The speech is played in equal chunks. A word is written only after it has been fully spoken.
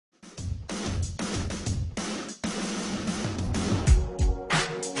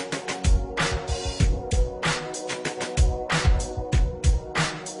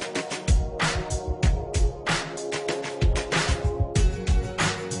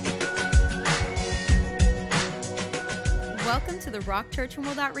Welcome to the Rock Church and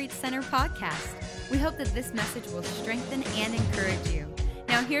World Outreach Center podcast. We hope that this message will strengthen and encourage you.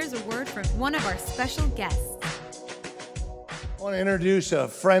 Now here's a word from one of our special guests. I want to introduce a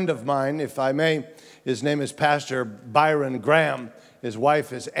friend of mine, if I may. His name is Pastor Byron Graham. His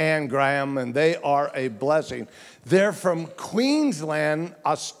wife is Ann Graham, and they are a blessing. They're from Queensland,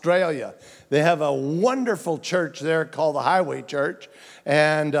 Australia. They have a wonderful church there called the Highway Church,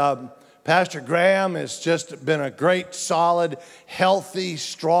 and Pastor Graham has just been a great, solid, healthy,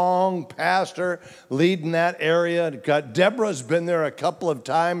 strong pastor leading that area. Deborah's been there a couple of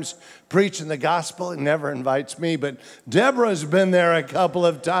times preaching the gospel. He never invites me, but Deborah's been there a couple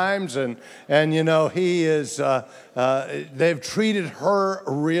of times, and you know, he is. They've treated her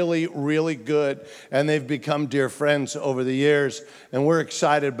really, really good, and they've become dear friends over the years. And we're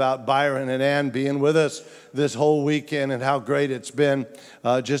excited about Byron and Ann being with us this whole weekend, and how great it's been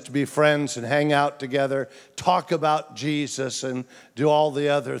just to be friends and hang out together, talk about Jesus, and do all the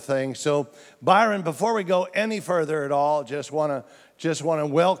other things. So, Byron, before we go any further at all, just want to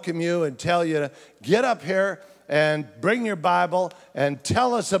welcome you and tell you to get up here and bring your Bible and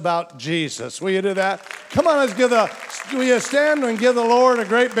tell us about Jesus. Will you do that? Come on, will you stand and give the Lord a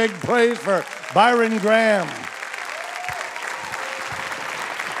great big praise for Byron Graham. Love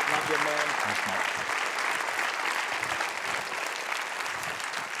you, man.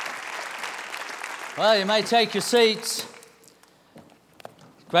 Well, you may take your seats.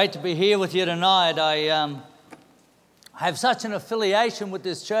 Great to be here with you tonight. I have such an affiliation with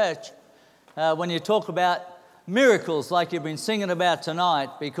this church when you talk about miracles like you've been singing about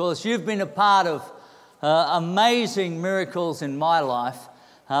tonight, because you've been a part of amazing miracles in my life.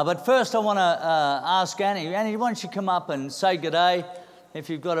 But first I want to ask Annie. Annie, why don't you come up and say good day, if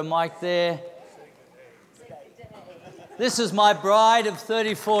you've got a mic there. This is my bride of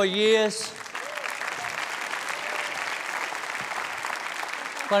 34 years.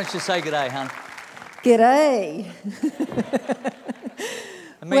 Why don't you say good day, hon? G'day.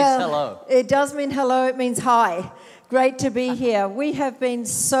 It means hello. It does mean hello. It means hi. Great to be here. We have been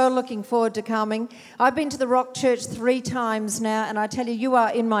so looking forward to coming. I've been to the Rock Church 3 times now, and I tell you, you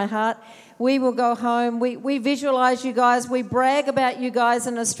are in my heart. We will go home. We visualize you guys. We brag about you guys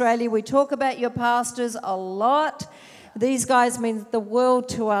in Australia. We talk about your pastors a lot. These guys mean the world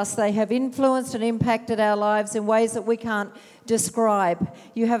to us. They have influenced and impacted our lives in ways that we can't describe.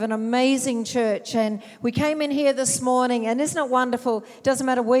 You have an amazing church, and we came in here this morning, and isn't it wonderful? Doesn't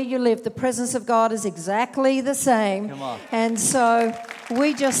matter where you live, the presence of God is exactly the same. Come on. And so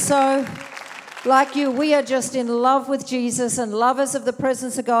we just like you, we are just in love with Jesus and lovers of the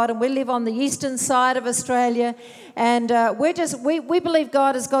presence of God, and we live on the eastern side of Australia, and we believe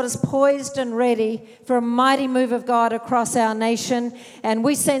God has got us poised and ready for a mighty move of God across our nation, and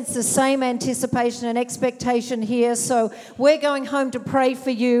we sense the same anticipation and expectation here. So we're going home to pray for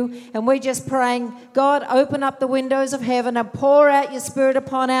you, and we're just praying, God, open up the windows of heaven and pour out your Spirit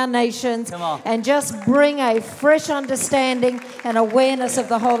upon our nations. Come on. And just bring a fresh understanding and awareness of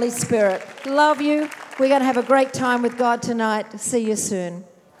the Holy Spirit. Love you. We're going to have a great time with God tonight. See you soon.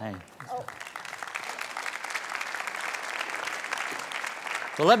 Hey.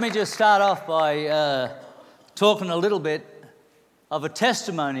 Well, let me just start off by talking a little bit of a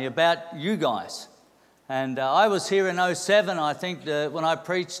testimony about you guys. And I was here in 2007, I think, when I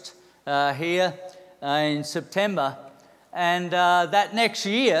preached here in September. And that next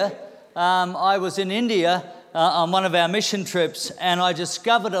year, I was in India on one of our mission trips, and I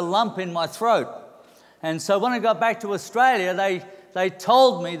discovered a lump in my throat. And so when I got back to Australia, they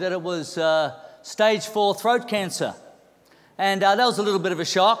told me that it was stage 4 throat cancer. And that was a little bit of a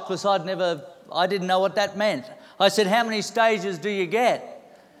shock, because I didn't know what that meant. I said, how many stages do you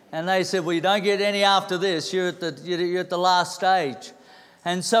get? And they said, well, you don't get any after this. You're at the last stage.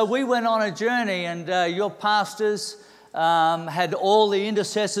 And so we went on a journey, and your pastors had all the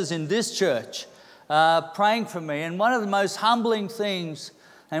intercessors in this church praying for me. And one of the most humbling things,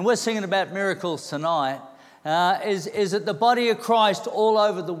 and we're singing about miracles tonight, is that the body of Christ all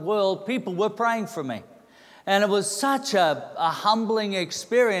over the world, people were praying for me. And it was such a humbling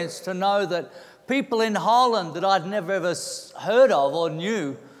experience to know that people in Holland that I'd never ever heard of or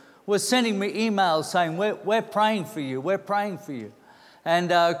knew were sending me emails saying, we're praying for you, we're praying for you.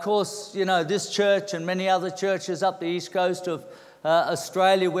 And of course, you know, this church and many other churches up the east coast of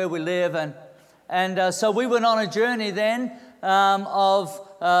Australia where we live. And so we went on a journey then of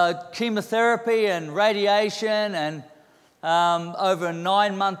chemotherapy and radiation, and over a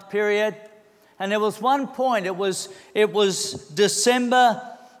 9-month period. And there was one point, it was December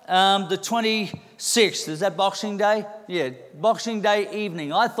the 26th. Is that Boxing Day? Yeah, Boxing Day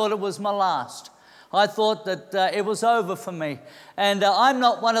evening. I thought it was my last. I thought that it was over for me. And I'm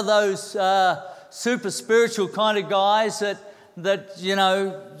not one of those super spiritual kind of guys that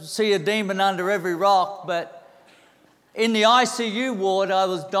see a demon under every rock. But in the ICU ward, I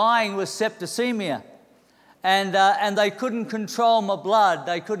was dying with septicemia. And they couldn't control my blood.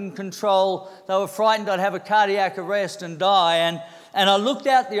 They were frightened I'd have a cardiac arrest and die. And I looked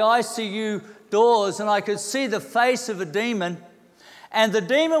out the ICU doors and I could see the face of a demon. And the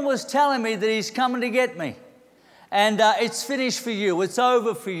demon was telling me that he's coming to get me. And it's finished for you. It's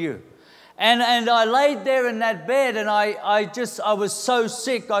over for you. And I laid there in that bed and I was so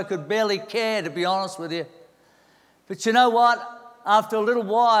sick I could barely care, to be honest with you. But you know what? After a little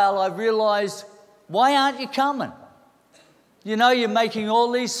while I realized, why aren't you coming? You know, you're making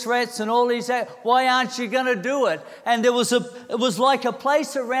all these threats and all these, why aren't you going to do it? And it was like a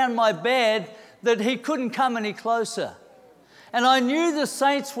place around my bed that he couldn't come any closer. And I knew the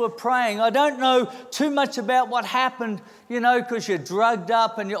saints were praying. I don't know too much about what happened, because you're drugged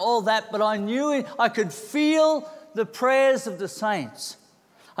up and you're all that, but I knew I could feel the prayers of the saints.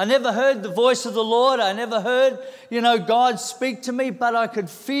 I never heard the voice of the Lord. I never heard, God speak to me, but I could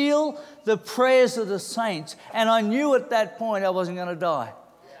feel the prayers of the saints. And I knew at that point I wasn't going to die.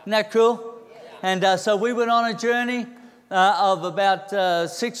 Isn't that cool? And so we went on a journey of about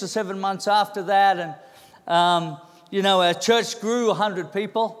 6 or 7 months after that. And, our church grew 100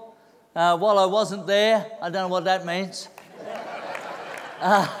 people. While I wasn't there, I don't know what that means.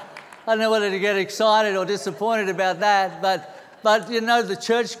 I don't know whether to get excited or disappointed about that, but the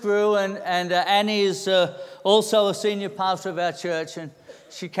church grew, and Annie is also a senior pastor of our church, and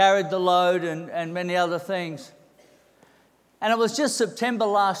she carried the load and many other things. And it was just September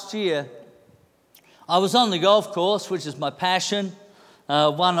last year. I was on the golf course, which is my passion,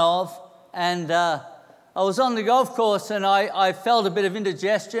 one of, and I was on the golf course and I felt a bit of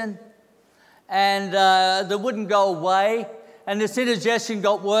indigestion, and that wouldn't go away, and this indigestion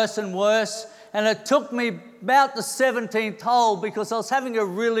got worse and worse, and it took me about the 17th hole because I was having a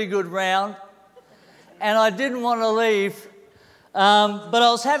really good round and I didn't want to leave, but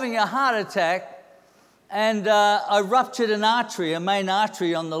I was having a heart attack, and I ruptured an artery, a main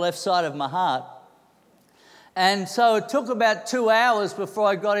artery on the left side of my heart. And so it took about 2 hours before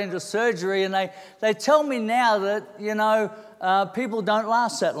I got into surgery, and they tell me now that, people don't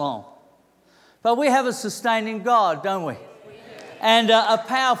last that long. But we have a sustaining God, don't we? And a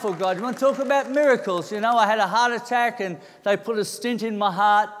powerful God. You want to talk about miracles? I had a heart attack and they put a stent in my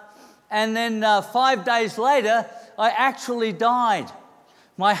heart. And then 5 days later, I actually died.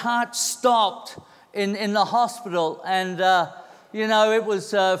 My heart stopped in the hospital. And, it was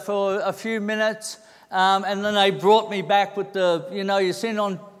for a few minutes. And then they brought me back with the, you've seen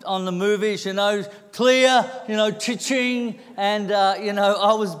on the movies, clear, cha-ching. And,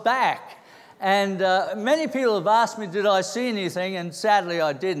 I was back. And many people have asked me, did I see anything? And sadly,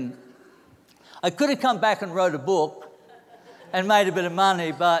 I didn't. I could have come back and wrote a book and made a bit of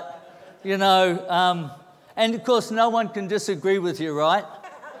money, but, and of course, no one can disagree with you, right?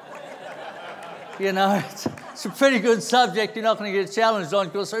 It's a pretty good subject you're not going to get challenged on,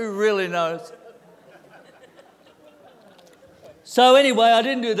 because who really knows? So anyway, I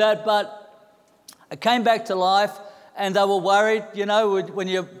didn't do that, but I came back to life, and they were worried,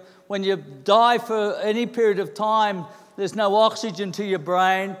 when you die for any period of time, there's no oxygen to your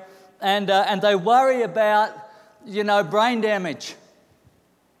brain, and they worry about, brain damage.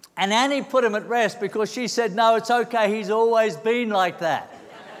 And Annie put him at rest because she said, no, it's okay, he's always been like that.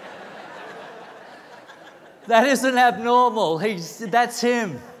 That isn't abnormal, that's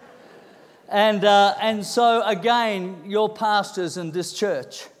him. And so again, your pastors in this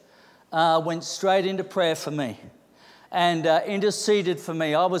church went straight into prayer for me. And interceded for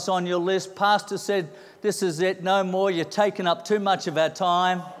me. I was on your list. Pastor said, this is it, no more. You're taking up too much of our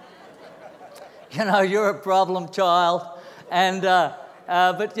time. You're a problem child. And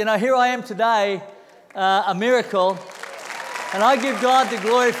but here I am today, a miracle. And I give God the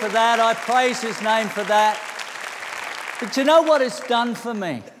glory for that. I praise His name for that. But you know what it's done for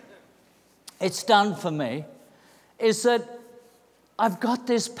me? It's done for me is that I've got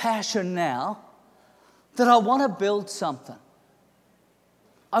this passion now that I want to build something.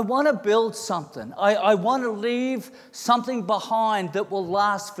 I want to build something. I want to leave something behind that will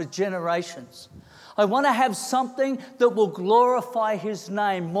last for generations. I want to have something that will glorify His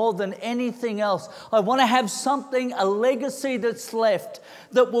name more than anything else. I want to have something, a legacy that's left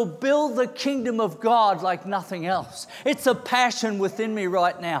that will build the kingdom of God like nothing else. It's a passion within me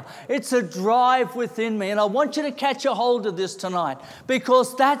right now. It's a drive within me. And I want you to catch a hold of this tonight,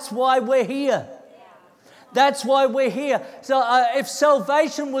 because that's why we're here. That's why we're here. So if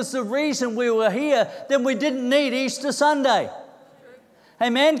salvation was the reason we were here, then we didn't need Easter Sunday.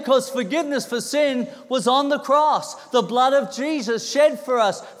 Amen? Because forgiveness for sin was on the cross. The blood of Jesus shed for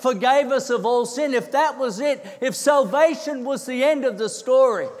us, forgave us of all sin. If that was it, if salvation was the end of the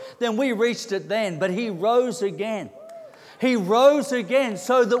story, then we reached it then. But He rose again. He rose again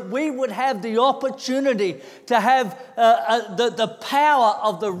so that we would have the opportunity to have the power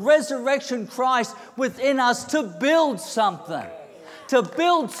of the resurrection Christ within us to build something. To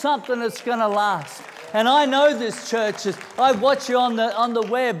build something that's going to last. And I know this, churches. I watch you on the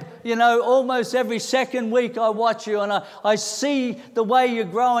web, almost every second week I watch you, and I see the way you're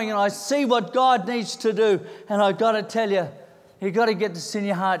growing, and I see what God needs to do. And I've got to tell you, you've got to get this in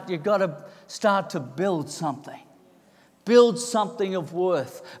your heart. You've got to start to build something. Build something of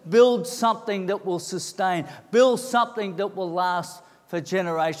worth. Build something that will sustain. Build something that will last for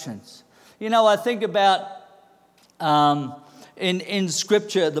generations. I think about... In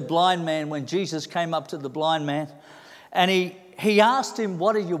Scripture, the blind man, when Jesus came up to the blind man, and he asked him,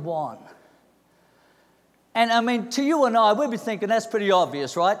 what do you want? And I mean, to you and I, we'd be thinking that's pretty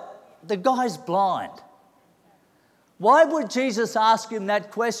obvious, right? The guy's blind. Why would Jesus ask him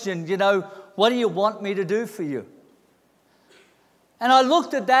that question, what do you want me to do for you? And I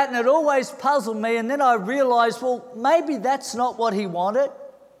looked at that and it always puzzled me, and then I realized, well, maybe that's not what he wanted.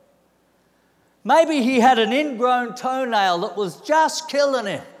 Maybe he had an ingrown toenail that was just killing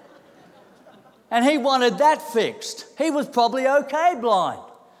him. And he wanted that fixed. He was probably okay blind.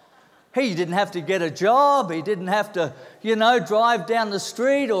 He didn't have to get a job. He didn't have to, drive down the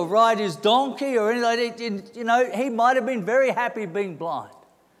street or ride his donkey or anything. He might have been very happy being blind.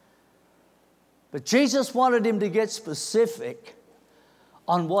 But Jesus wanted him to get specific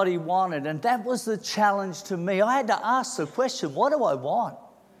on what he wanted. And that was the challenge to me. I had to ask the question, what do I want?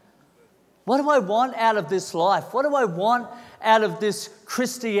 What do I want out of this life? What do I want out of this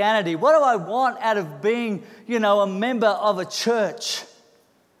Christianity? What do I want out of being, a member of a church?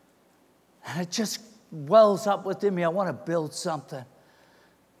 And it just wells up within me. I want to build something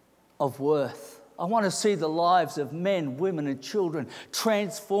of worth. I want to see the lives of men, women, and children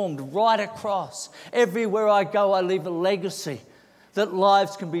transformed right across. Everywhere I go, I leave a legacy that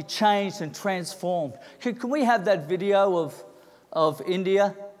lives can be changed and transformed. Can we have that video of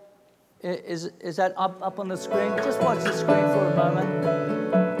India? Is that up on the screen? Just watch the screen for a moment.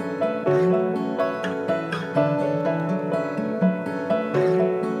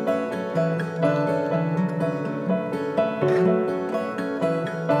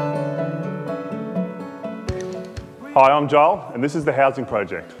 Hi, I'm Joel, and this is the housing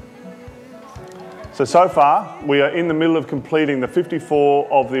project. So far, we are in the middle of completing the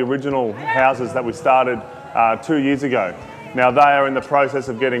 54 of the original houses that we started 2 years ago. Now they are in the process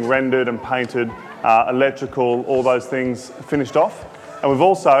of getting rendered and painted, electrical, all those things finished off. And we've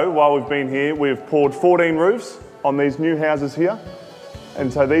also, while we've been here, we've poured 14 roofs on these new houses here.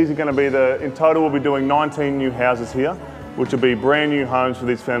 And so these are going to be in total we'll be doing 19 new houses here, which will be brand new homes for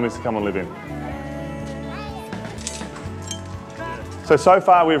these families to come and live in. So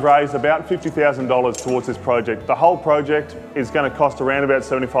far we've raised about $50,000 towards this project. The whole project is going to cost around about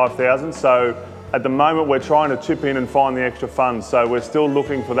 $75,000. So at the moment, we're trying to chip in and find the extra funds, so we're still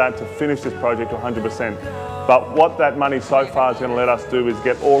looking for that to finish this project to 100%. But what that money so far is going to let us do is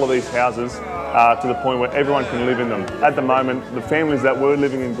get all of these houses to the point where everyone can live in them. At the moment, the families that were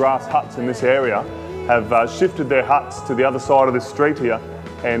living in grass huts in this area have shifted their huts to the other side of this street here,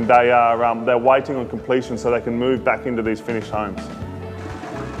 and they're waiting on completion so they can move back into these finished homes.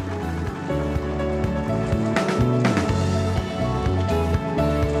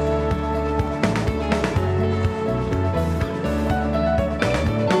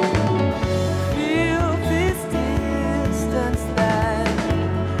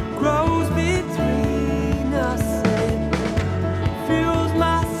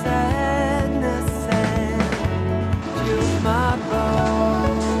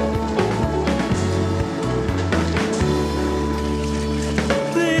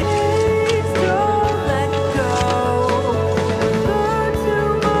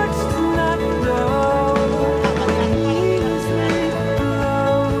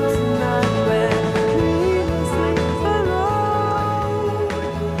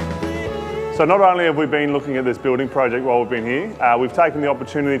 So not only have we been looking at this building project while we've been here, we've taken the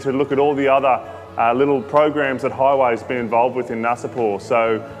opportunity to look at all the other little programs that Highway's been involved with in Nasapur.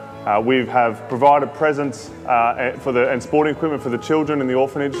 So we have provided presents and sporting equipment for the children in the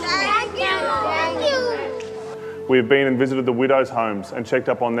orphanage. Thank you. Thank you. We've been and visited the widows' homes and checked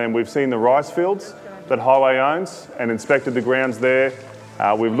up on them. We've seen the rice fields that Highway owns and inspected the grounds there.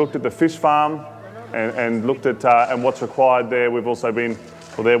 We've looked at the fish farm and looked at and what's required there. We've also been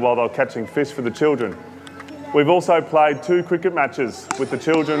there while they were catching fish for the children. We've also played 2 cricket matches with the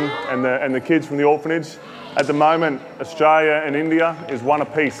children and the kids from the orphanage. At the moment, Australia and India is 1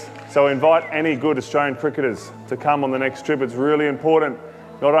 apiece. So we invite any good Australian cricketers to come on the next trip. It's really important,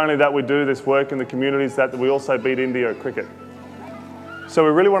 not only that we do this work in the communities, that we also beat India at cricket. So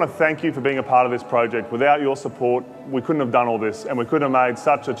we really want to thank you for being a part of this project. Without your support, we couldn't have done all this, and we couldn't have made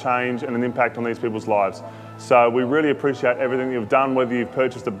such a change and an impact on these people's lives. So we really appreciate everything that you've done, whether you've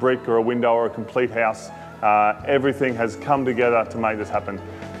purchased a brick or a window or a complete house. Everything has come together to make this happen.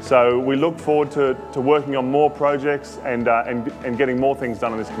 So we look forward to working on more projects and getting more things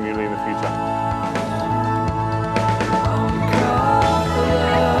done in this community in the future.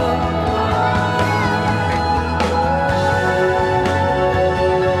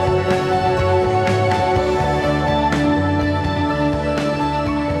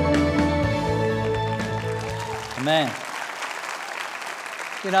 Amen.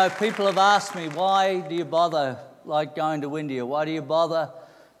 You know, people have asked me, why do you bother like going to India? Why do you bother,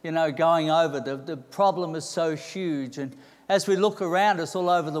 going over? The problem is so huge. And as we look around us all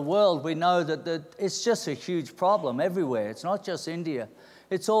over the world, we know that it's just a huge problem everywhere. It's not just India.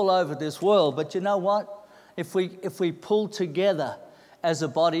 It's all over this world. But you know what? If we pull together as a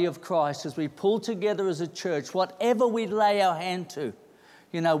body of Christ, as we pull together as a church, whatever we lay our hand to,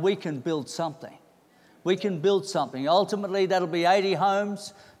 we can build something. We can build something. Ultimately, that'll be 80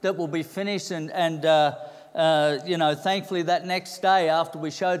 homes that will be finished. And thankfully, that next day after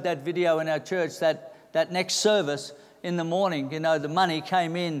we showed that video in our church, that next service in the morning, the money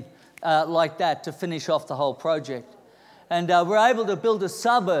came in like that to finish off the whole project. And we're able to build a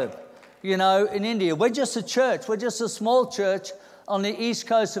suburb, in India. We're just a church. We're just a small church on the east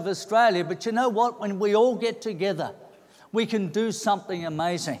coast of Australia. But you know what? When we all get together, we can do something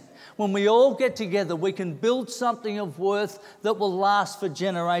amazing. When we all get together, we can build something of worth that will last for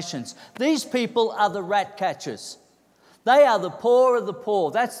generations. These people are the rat catchers. They are the poor of the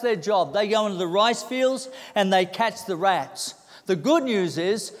poor. That's their job. They go into the rice fields and they catch the rats. The good news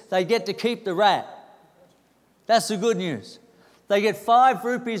is they get to keep the rat. That's the good news. They get 5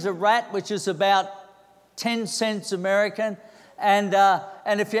 rupees a rat, which is about 10 cents American. And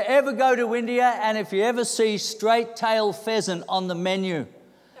if you ever go to India and if you ever see straight-tailed pheasant on the menu,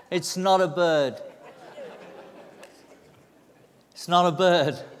 it's not a bird. It's not a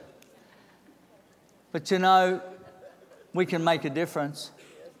bird. But we can make a difference.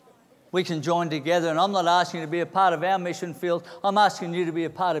 We can join together. And I'm not asking you to be a part of our mission field. I'm asking you to be a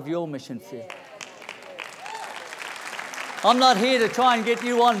part of your mission field. I'm not here to try and get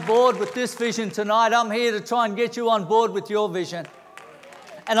you on board with this vision tonight. I'm here to try and get you on board with your vision.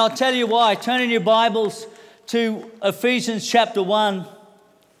 And I'll tell you why. Turn in your Bibles to Ephesians chapter 1.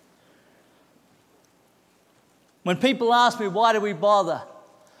 When people ask me, why do we bother?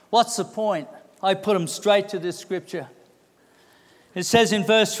 What's the point? I put them straight to this scripture. It says in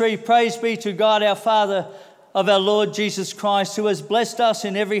verse 3, praise be to God our Father of our Lord Jesus Christ, who has blessed us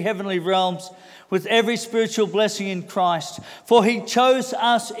in every heavenly realms with every spiritual blessing in Christ. For he chose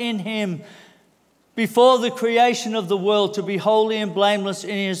us in him before the creation of the world to be holy and blameless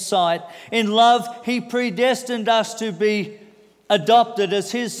in his sight. In love, he predestined us to be adopted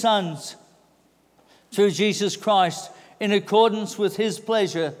as his sons through Jesus Christ in accordance with his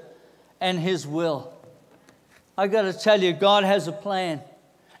pleasure and his will. I got to tell you, God has a plan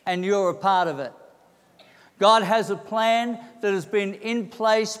and you're a part of it. God has a plan that has been in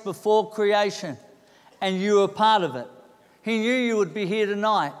place before creation and you're a part of it. He knew you would be here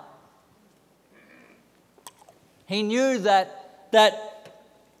tonight. He knew that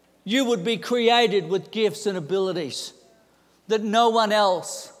you would be created with gifts and abilities that no one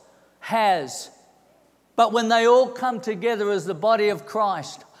else has. But when they all come together as the body of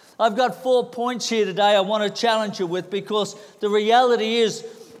Christ, I've got 4 points here today I want to challenge you with, because the reality is,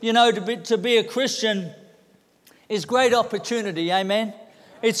 to be a Christian is great opportunity, amen?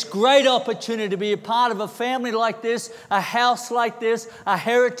 It's great opportunity to be a part of a family like this, a house like this, a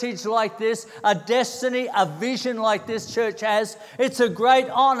heritage like this, a destiny, a vision like this church has. It's a great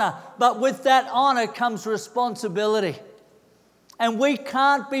honor, but with that honor comes responsibility. And we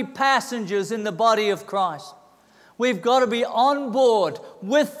can't be passengers in the body of Christ. We've got to be on board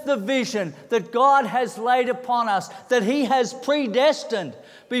with the vision that God has laid upon us, that he has predestined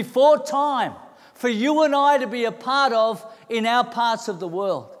before time for you and I to be a part of in our parts of the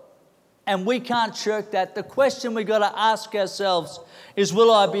world. And we can't shirk that. The question we've got to ask ourselves is,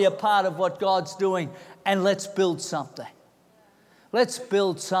 will I be a part of what God's doing? And let's build something. Let's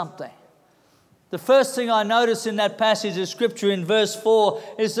build something. The first thing I notice in that passage of Scripture in verse 4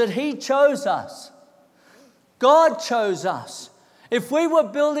 is that he chose us. God chose us. If we were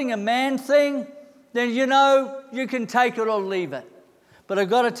building a man thing, then you can take it or leave it. But I've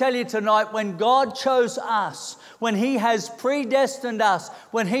got to tell you tonight, when God chose us, when He has predestined us,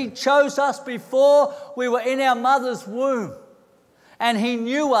 when He chose us before we were in our mother's womb, and He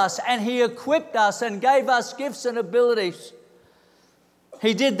knew us and He equipped us and gave us gifts and abilities,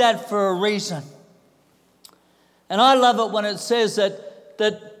 He did that for a reason. And I love it when it says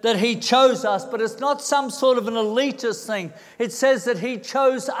that He chose us, but it's not some sort of an elitist thing. It says that He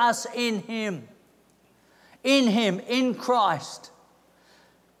chose us in Him. In Him, in Christ.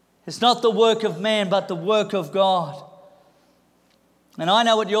 It's not the work of man, but the work of God. And I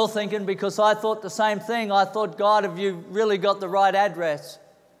know what you're thinking, because I thought the same thing. I thought, God, have you really got the right address?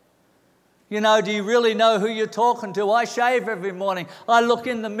 Do you really know who you're talking to? I shave every morning. I look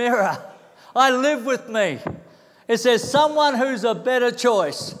in the mirror. I live with me. It says someone who's a better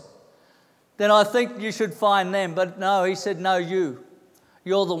choice, then I think you should find them. But no, He said, no, you're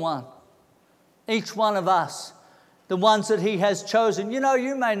the one. Each one of us, the ones that He has chosen. You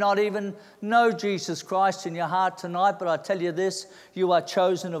may not even know Jesus Christ in your heart tonight, but I tell you this, you are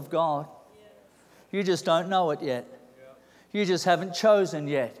chosen of God. You just don't know it yet. You just haven't chosen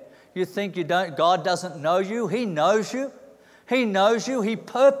yet. You think God doesn't know you. He knows you. He knows you. He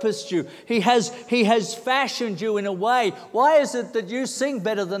purposed you. He has fashioned you in a way. Why is it that you sing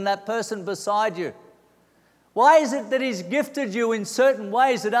better than that person beside you? Why is it that He's gifted you in certain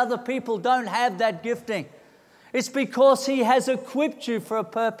ways that other people don't have that gifting? It's because He has equipped you for a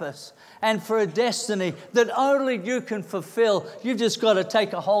purpose and for a destiny that only you can fulfill. You've just got to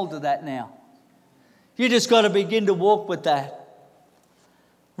take a hold of that now. You just got to begin to walk with that.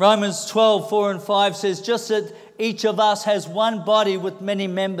 Romans 12:4-5 says, just that each of us has one body with many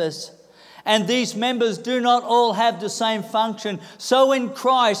members, and these members do not all have the same function. So in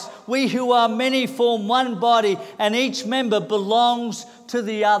Christ, we who are many form one body, and each member belongs to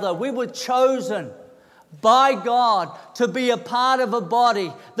the other. We were chosen by God to be a part of a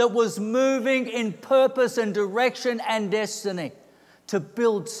body that was moving in purpose and direction and destiny to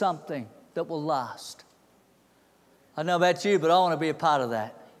build something that will last. I don't know about you, but I want to be a part of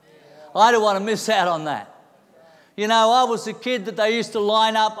that. I don't want to miss out on that. I was a kid that they used to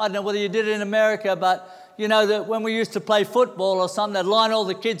line up. I don't know whether you did it in America, but that when we used to play football or something, they'd line all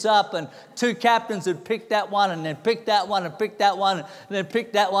the kids up and two captains would pick that one and then pick that one and pick that one and then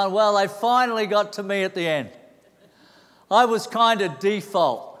pick that one. Well, they finally got to me at the end. I was kind of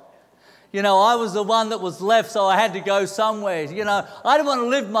default. I was the one that was left, so I had to go somewhere. I don't want to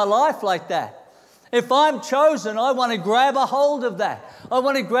live my life like that. If I'm chosen, I want to grab a hold of that. I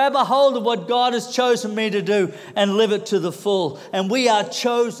want to grab a hold of what God has chosen me to do and live it to the full. And we are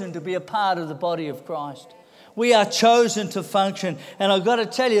chosen to be a part of the body of Christ. We are chosen to function. And I've got to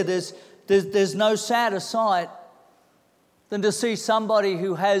tell you, there's no sadder sight than to see somebody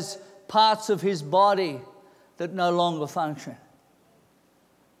who has parts of his body that no longer function,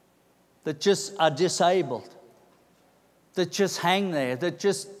 that just are disabled, that just hang there, they're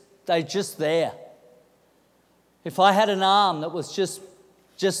just there. If I had an arm that was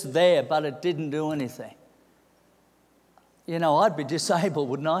just there, but it didn't do anything, I'd be disabled,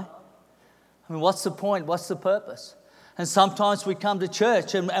 wouldn't I? I mean, what's the point? What's the purpose? And sometimes we come to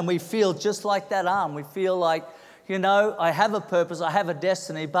church and we feel just like that arm. We feel like, I have a purpose, I have a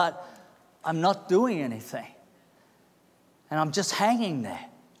destiny, but I'm not doing anything. And I'm just hanging there.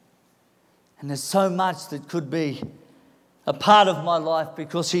 And there's so much that could be a part of my life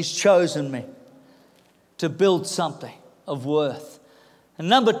because He's chosen me to build something of worth. And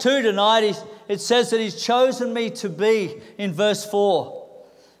number 2 tonight, it says that He's chosen me to be, in verse 4.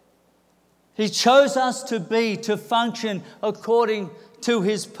 He chose us to function according to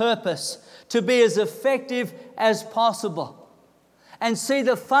His purpose, to be as effective as possible. And see,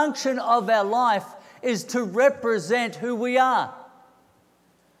 the function of our life is to represent who we are.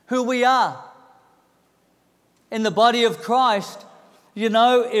 Who we are. In the body of Christ,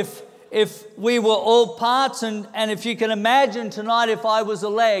 if we were all parts, and if you can imagine tonight if I was a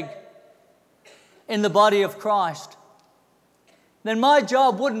leg in the body of Christ, then my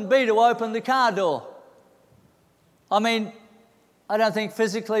job wouldn't be to open the car door. I mean, I don't think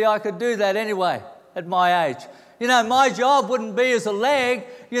physically I could do that anyway at my age. My job wouldn't be as a leg,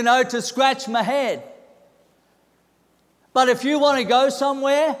 to scratch my head. But if you want to go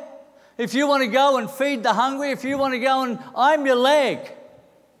somewhere, if you want to go and feed the hungry, if you want to go and I'm your leg.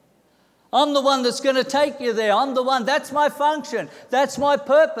 I'm the one that's going to take you there. I'm the one. That's my function. That's my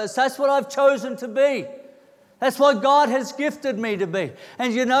purpose. That's what I've chosen to be. That's what God has gifted me to be.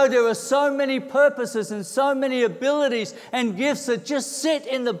 And there are so many purposes and so many abilities and gifts that just sit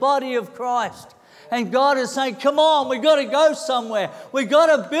in the body of Christ. And God is saying, come on, we've got to go somewhere. We've got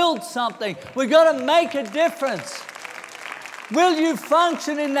to build something. We've got to make a difference. Will you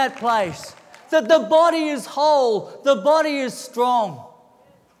function in that place? That the body is whole, the body is strong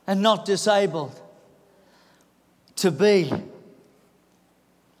and not disabled. To be.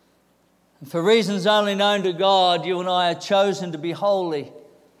 And for reasons only known to God, you and I are chosen to be holy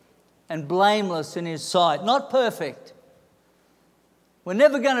and blameless in His sight. Not perfect. We're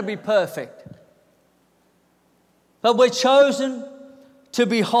never going to be perfect. But we're chosen to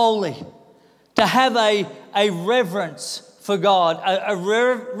be holy, to have a reverence for God, a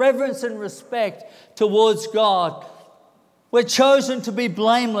reverence and respect towards God. We're chosen to be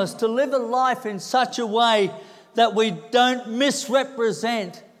blameless, to live a life in such a way that we don't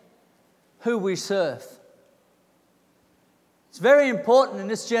misrepresent who we serve. It's very important in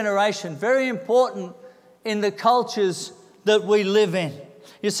this generation, very important in the cultures that we live in.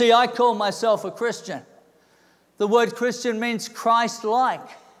 You see, I call myself a Christian. The word Christian means Christ-like.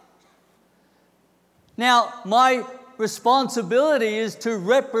 Now, my responsibility is to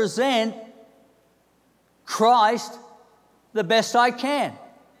represent Christ the best I can.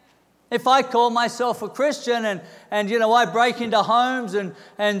 If I call myself a Christian and you know, I break into homes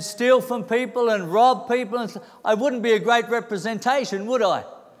and steal from people and rob people, I wouldn't be a great representation, would I?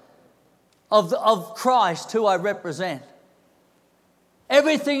 Of Christ, who I represent.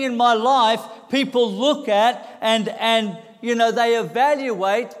 Everything in my life, people look at and you know, they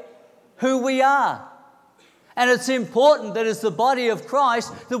evaluate who we are. And it's important that as the body of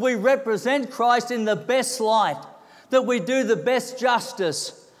Christ, that we represent Christ in the best light, that we do the best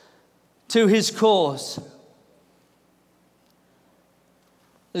justice to His cause.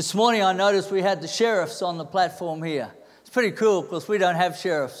 This morning I noticed we had the sheriffs on the platform here. It's pretty cool because we don't have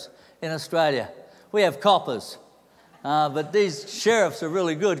sheriffs in Australia. We have coppers. But these sheriffs are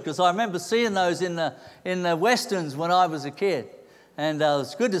really good because I remember seeing those in the westerns when I was a kid. And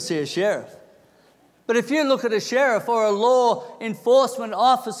it's good to see a sheriff. But if you look at a sheriff or a law enforcement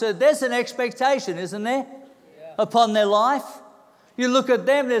officer, there's an expectation, isn't there, upon their life? You look at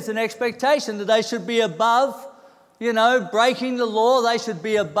them, there's an expectation that they should be above, you know, breaking the law. They should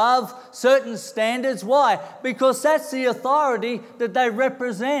be above certain standards. Why? Because that's the authority that they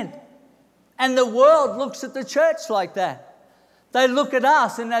represent. And the world looks at the church like that. They look at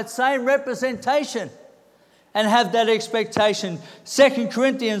us in that same representation and have that expectation. 2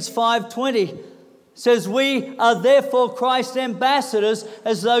 Corinthians 5:20 says, we are therefore Christ's ambassadors,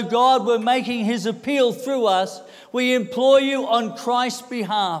 as though God were making His appeal through us. We implore you on Christ's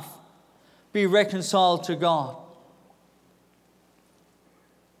behalf, be reconciled to God.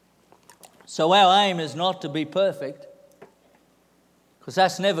 So our aim is not to be perfect, because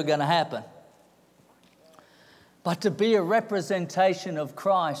that's never going to happen, but to be a representation of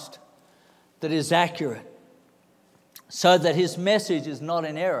Christ that is accurate, so that His message is not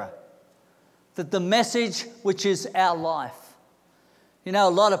in error, that the message which is our life. You know,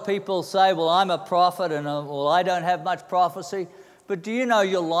 a lot of people say, well, I'm a prophet and well, I don't have much prophecy. But do you know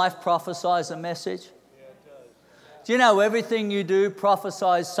your life prophesies a message? Yeah, it does. Do you know everything you do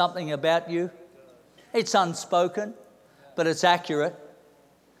prophesies something about you? It's unspoken, but it's accurate.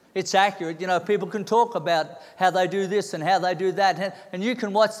 It's accurate. You know, people can talk about how they do this and how they do that, and you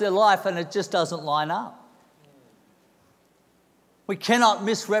can watch their life and it just doesn't line up. We cannot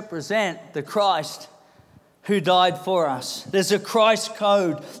misrepresent the Christ who died for us. There's a Christ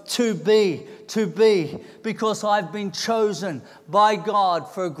code, to be, because I've been chosen by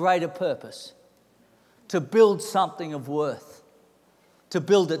God for a greater purpose, to build something of worth, to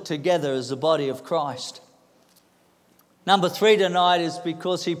build it together as the body of Christ. Number 3 tonight is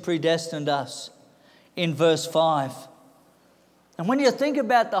because He predestined us in verse 5. And when you think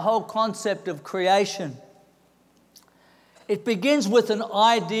about the whole concept of creation, it begins with an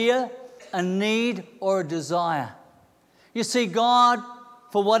idea, a need, or a desire. You see, God,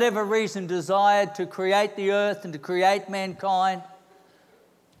 for whatever reason, desired to create the earth and to create mankind,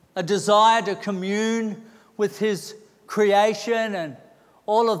 a desire to commune with His creation and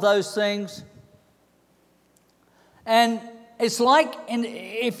all of those things. And it's like,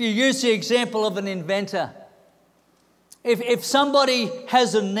 if you use the example of an inventor, if somebody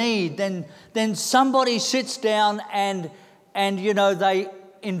has a need, then somebody sits down and you know, they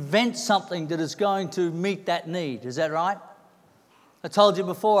invent something that is going to meet that need. Is that right? I told you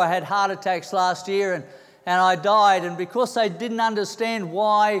before I had heart attacks last year and I died, and because they didn't understand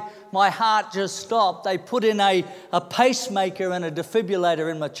why my heart just stopped, they put in a pacemaker and a defibrillator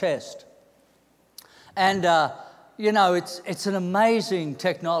in my chest. And you know, it's an amazing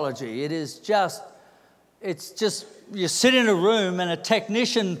technology. It's just you sit in a room and a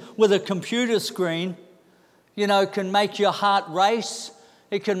technician with a computer screen, can make your heart race.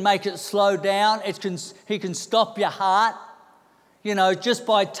 It can make it slow down. He can stop your heart, just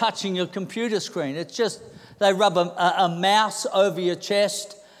by touching your computer screen. It's just, they rub a mouse over your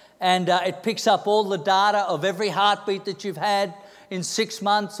chest, and it picks up all the data of every heartbeat that you've had in 6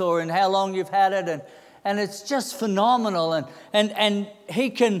 months or in how long you've had it. And it's just phenomenal. And he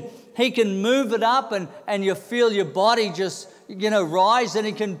can move it up, and you feel your body just, rise, and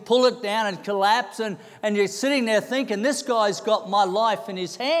he can pull it down and collapse. And you're sitting there thinking, this guy's got my life in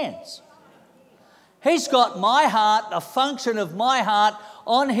his hands. He's got my heart, a function of my heart,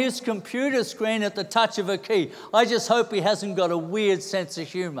 on his computer screen at the touch of a key. I just hope he hasn't got a weird sense of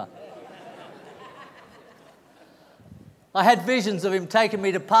humour. I had visions of him taking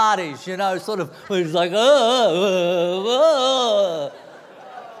me to parties, sort of, he's like,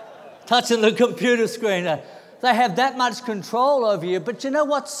 touching the computer screen. They have that much control over you. But you know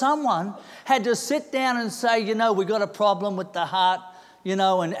what? Someone had to sit down and say, we've got a problem with the heart,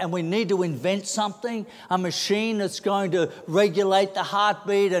 and we need to invent something, a machine that's going to regulate the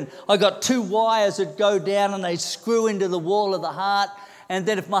heartbeat. And I got 2 wires that go down and they screw into the wall of the heart. And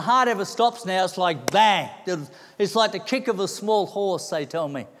then if my heart ever stops now, it's like bang. It's like the kick of a small horse, they tell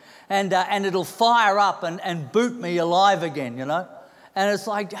me. And it'll fire up and boot me alive again, And it's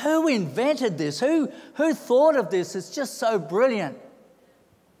like, who invented this? Who thought of this? It's just so brilliant.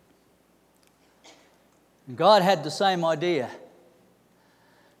 And God had the same idea.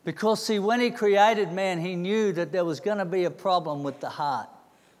 Because, see, when he created man, he knew that there was going to be a problem with the heart.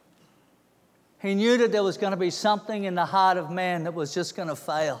 He knew that there was going to be something in the heart of man that was just going to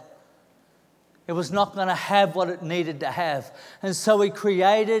fail. It was not going to have what it needed to have. And so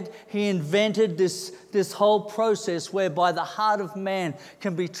he invented this whole process whereby the heart of man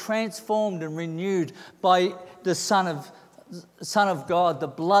can be transformed and renewed by the Son of God, the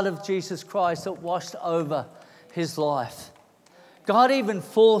blood of Jesus Christ that washed over his life. God even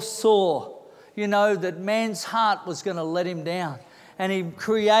foresaw, that man's heart was going to let him down. And he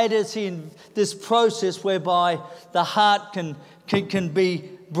created this process whereby the heart can be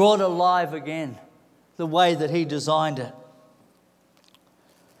brought alive again, the way that he designed it.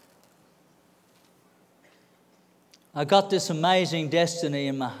 I got this amazing destiny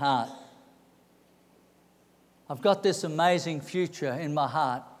in my heart. I've got this amazing future in my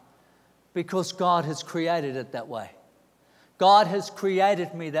heart because God has created it that way. God has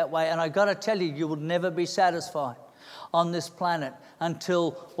created me that way, and I've got to tell you, you will never be satisfied on this planet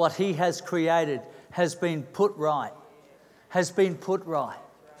until what he has created has been put right.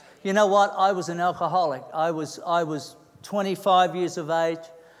 You know what? I was an alcoholic. I was 25 years of age.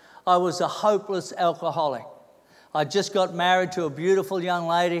 I was a hopeless alcoholic. I just got married to a beautiful young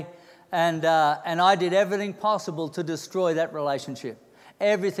lady, and I did everything possible to destroy that relationship.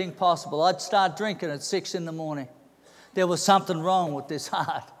 Everything possible. I'd start drinking at 6 in the morning. There was something wrong with this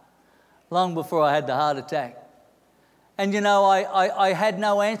heart long before I had the heart attack. And, I had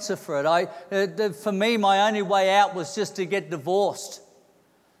no answer for it. For me, my only way out was just to get divorced.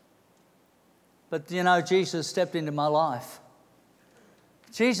 But, Jesus stepped into my life.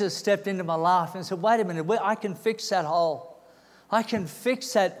 Jesus stepped into my life and said, wait a minute, I can fix that hole. I can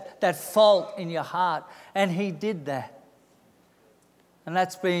fix that fault in your heart. And he did that. And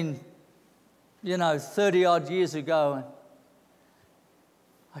that's been 30-odd years ago. And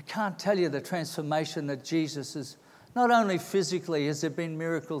I can't tell you the transformation that Jesus has, not only physically has there been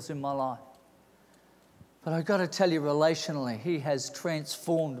miracles in my life, but I've got to tell you relationally, he has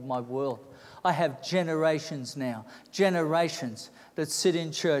transformed my world. I have generations now, generations that sit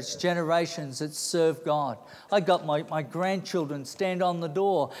in church, generations that serve God. I got my grandchildren stand on the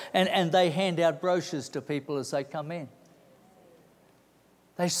door and they hand out brochures to people as they come in.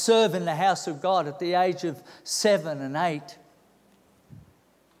 They serve in the house of God at the age of 7 and 8.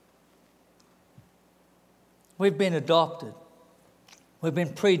 We've been adopted. We've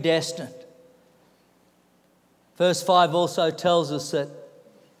been predestined. Verse 5 also tells us that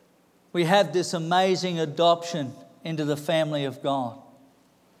we have this amazing adoption into the family of God.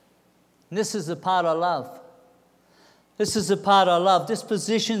 And this is the part I love. This is the part I love. This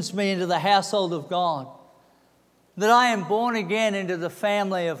positions me into the household of God. That I am born again into the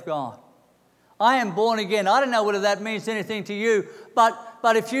family of God. I am born again. I don't know whether that means anything to you, but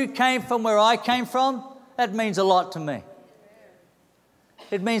if you came from where I came from, that means a lot to me.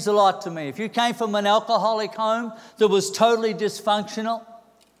 It means a lot to me. If you came from an alcoholic home that was totally dysfunctional,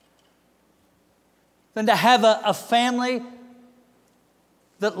 then to have a family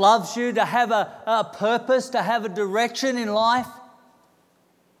that loves you, to have a purpose, to have a direction in life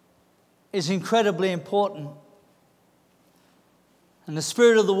is incredibly important. And the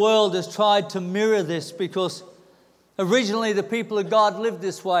spirit of the world has tried to mirror this, because originally the people of God lived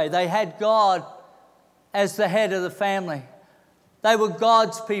this way. They had God as the head of the family. They were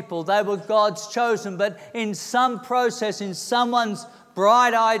God's people. They were God's chosen. But in some process, in someone's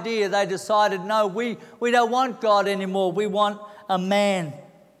bright idea, they decided, no, we don't want God anymore. We want a man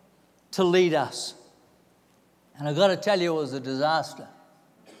to lead us. And I've got to tell you, it was a disaster.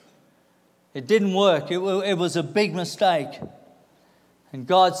 It didn't work. It was a big mistake. And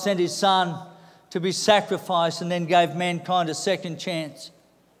God sent his son to be sacrificed, and then gave mankind a second chance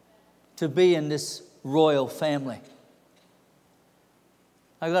to be in this royal family.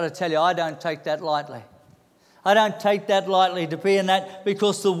 I've got to tell you, I don't take that lightly. I don't take that lightly to be in that,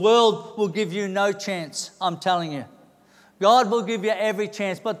 because the world will give you no chance, I'm telling you. God will give you every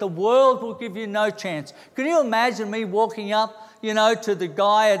chance, but the world will give you no chance. Can you imagine me walking up, to the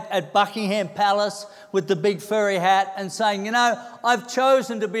guy at Buckingham Palace with the big furry hat and saying, I've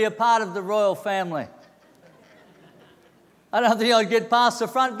chosen to be a part of the royal family? I don't think I'd get past the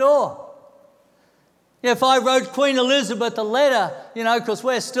front door. If I wrote Queen Elizabeth a letter, because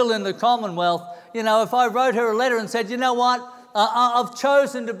we're still in the Commonwealth, if I wrote her a letter and said, you know what, I've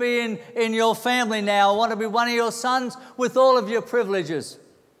chosen to be in your family now. I want to be one of your sons with all of your privileges.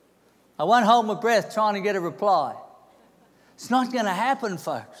 I won't hold my breath trying to get a reply. It's not going to happen,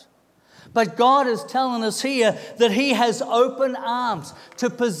 folks. But God is telling us here that he has open arms to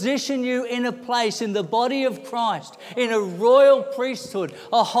position you in a place in the body of Christ, in a royal priesthood,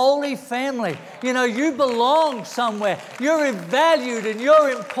 a holy family. You belong somewhere. You're valued and you're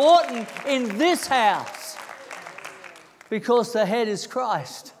important in this house, because the head is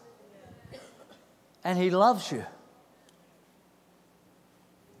Christ and he loves you.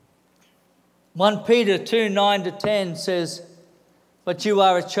 1 Peter 2:9-10 says, but you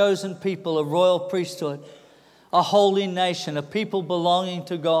are a chosen people, a royal priesthood, a holy nation, a people belonging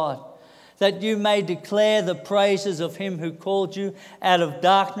to God, that you may declare the praises of him who called you out of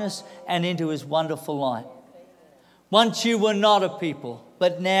darkness and into his wonderful light. Once you were not a people,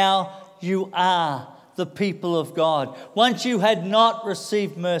 but now you are the people of God. Once you had not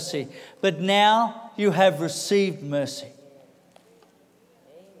received mercy, but now you have received mercy.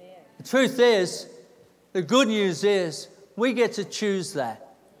 Amen. The truth is, the good news is, we get to choose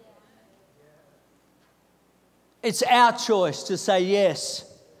that. It's our choice to say, yes,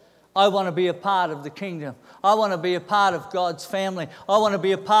 I want to be a part of the kingdom. I want to be a part of God's family. I want to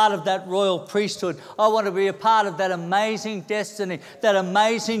be a part of that royal priesthood. I want to be a part of that amazing destiny, that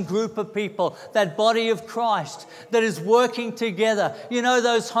amazing group of people, that body of Christ that is working together.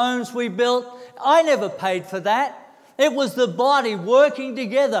 Those homes we built, I never paid for that. It was the body working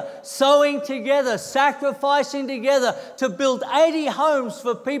together, sewing together, sacrificing together to build 80 homes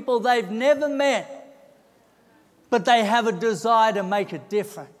for people they've never met, but they have a desire to make a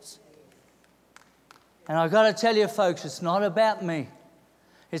difference. And I've got to tell you, folks, it's not about me.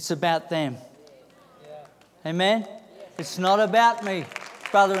 It's about them. Amen? It's not about me,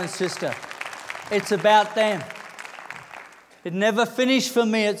 brother and sister. It's about them. It never finished for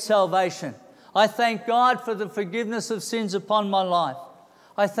me at salvation. I thank God for the forgiveness of sins upon my life.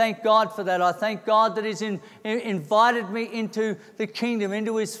 I thank God for that. I thank God that he's invited me into the kingdom,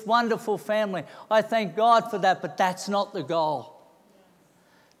 into his wonderful family. I thank God for that, but that's not the goal.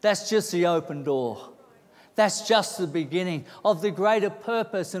 That's just the open door. That's just the beginning of the greater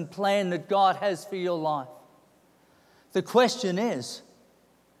purpose and plan that God has for your life. The question is,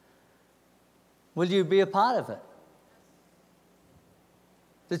 will you be a part of it?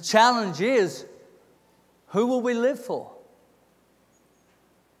 The challenge is, who will we live for?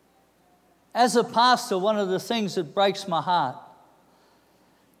 As a pastor, one of the things that breaks my heart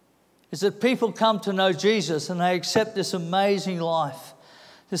is that people come to know Jesus and they accept this amazing life,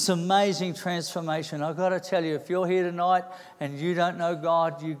 this amazing transformation. I've got to tell you, if you're here tonight and you don't know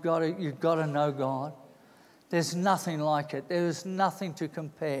God, you've got to know God. There's nothing like it. There is nothing to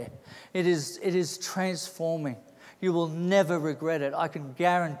compare. It is transforming. You will never regret it. I can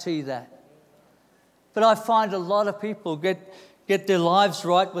guarantee that. But I find a lot of people get their lives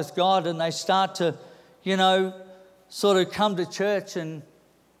right with God and they start to, sort of come to church and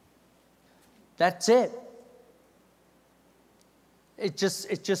that's it. It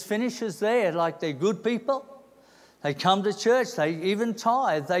just finishes there. Like, they're good people. They come to church. They even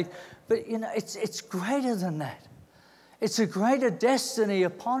tithe. But it's greater than that. It's a greater destiny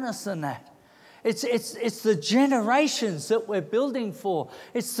upon us than that. It's the generations that we're building for.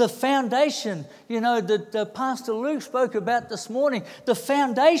 It's the foundation, that Pastor Luke spoke about this morning. The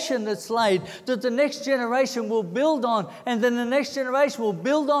foundation that's laid that the next generation will build on, and then the next generation will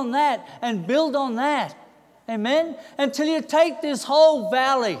build on that and build on that. Amen? Until you take this whole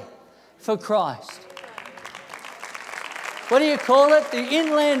valley for Christ. What do you call it? The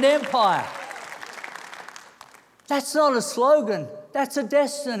Inland Empire. That's not a slogan. That's a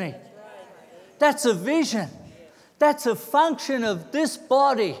destiny. That's a vision. That's a function of this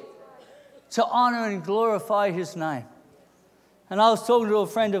body to honor and glorify His name. And I was talking to a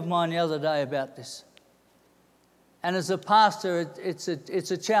friend of mine the other day about this. And as a pastor, it's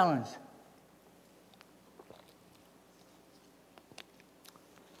a challenge.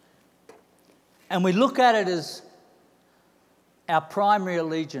 And we look at it as our primary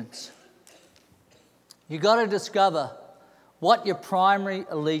allegiance. You've got to discover what your primary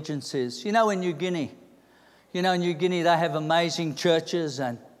allegiance is. You know, in New Guinea, they have amazing churches,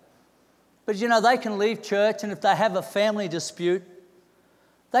 but they can leave church, and if they have a family dispute,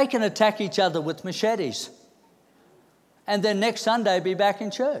 they can attack each other with machetes. And then next Sunday be back in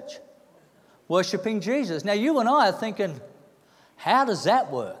church, worshiping Jesus. Now you and I are thinking, how does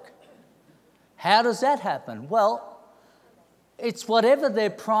that work? How does that happen? Well, it's whatever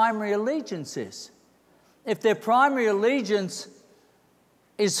their primary allegiance is. If their primary allegiance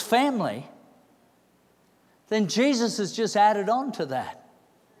is family, then Jesus has just added on to that.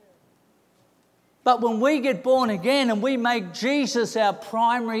 But when we get born again and we make Jesus our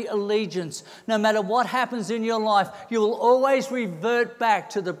primary allegiance, no matter what happens in your life, you will always revert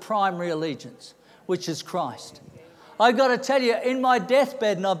back to the primary allegiance, which is Christ. I've got to tell you, in my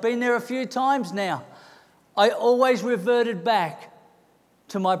deathbed, and I've been there a few times now, I always reverted back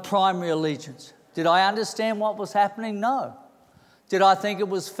to my primary allegiance. Did I understand what was happening? No. Did I think it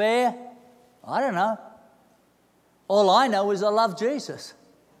was fair? I don't know. All I know is I love Jesus.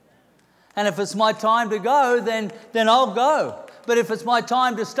 And if it's my time to go, then I'll go. But if it's my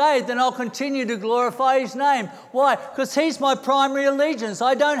time to stay, then I'll continue to glorify His name. Why? Because He's my primary allegiance.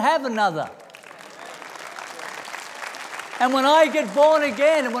 I don't have another. And when I get born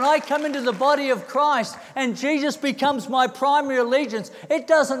again, and when I come into the body of Christ, and Jesus becomes my primary allegiance, it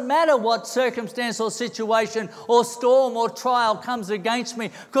doesn't matter what circumstance or situation or storm or trial comes against me,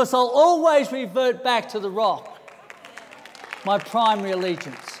 because I'll always revert back to the rock, my primary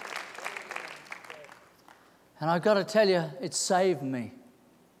allegiance. And I've got to tell you, it saved me.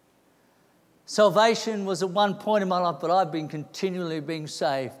 Salvation was at one point in my life, but I've been continually being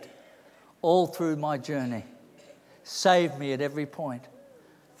saved all through my journey. Saved me at every point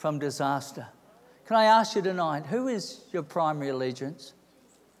from disaster. Can I ask you tonight, who is your primary allegiance?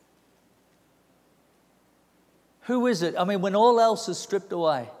 Who is it? I mean, when all else is stripped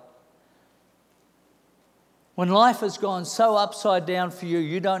away, when life has gone so upside down for you,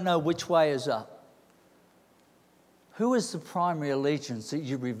 you don't know which way is up. Who is the primary allegiance that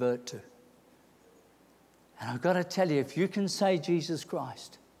you revert to? And I've got to tell you, if you can say Jesus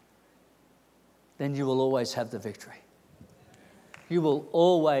Christ, then you will always have the victory. You will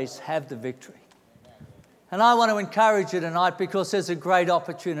always have the victory. And I want to encourage you tonight, because there's a great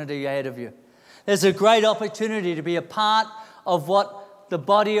opportunity ahead of you. There's a great opportunity to be a part of what the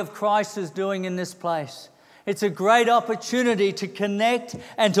body of Christ is doing in this place. It's a great opportunity to connect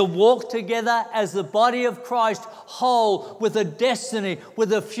and to walk together as the body of Christ whole, with a destiny,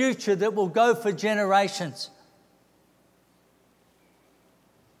 with a future that will go for generations.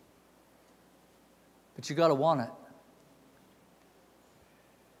 But you've got to want it.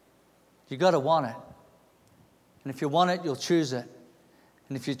 You've got to want it. And if you want it, you'll choose it.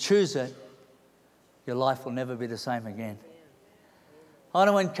 And if you choose it, your life will never be the same again. I want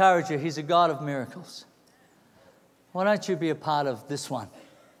to encourage you, He's a God of miracles. Why don't you be a part of this one,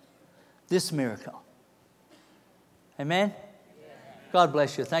 this miracle? Amen? God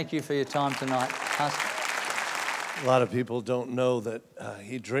bless you. Thank you for your time tonight, Pastor. A lot of people don't know that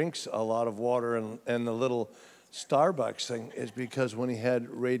he drinks a lot of water, and the little Starbucks thing is because when he had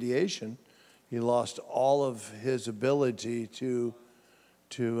radiation, he lost all of his ability to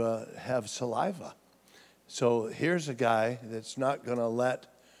have saliva. So here's a guy that's not going to let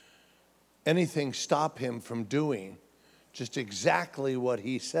anything stop him from doing just exactly what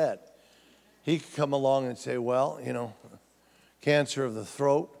he said. He could come along and say, well, cancer of the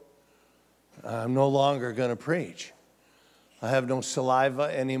throat, I'm no longer going to preach. I have no saliva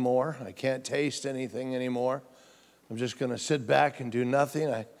anymore. I can't taste anything anymore. I'm just going to sit back and do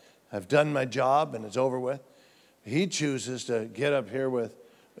nothing. I've done my job and it's over with. He chooses to get up here with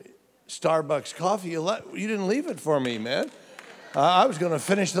Starbucks coffee. You didn't leave it for me, man. I was going to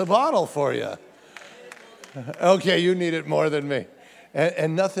finish the bottle for you. Okay, you need it more than me.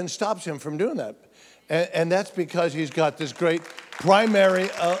 And nothing stops him from doing that. And that's because he's got this great primary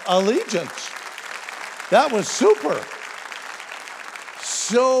allegiance. That was super.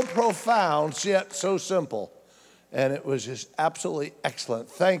 So profound, yet so simple. and it was just absolutely excellent.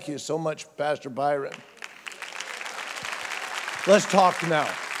 Thank you so much, Pastor Byron. Let's talk now.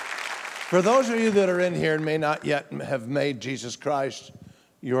 For those of you that are in here and may not yet have made Jesus Christ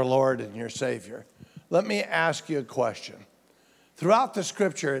your Lord and your Savior, let me ask you a question. Throughout the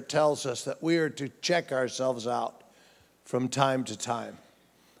scripture, it tells us that we are to check ourselves out from time to time.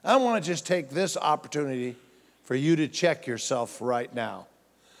 I want to just take this opportunity for you to check yourself right now.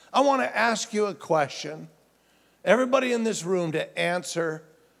 I want to ask you a question. Everybody in this room to answer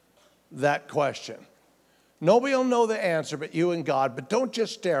that question. Nobody will know the answer but you and God, but don't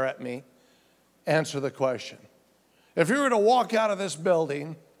just stare at me. Answer the question. If you were to walk out of this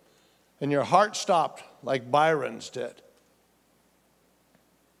building and your heart stopped like Byron's did,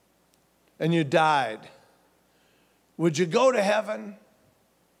 and you died, would you go to heaven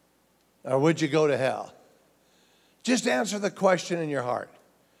or would you go to hell? Just answer the question in your heart.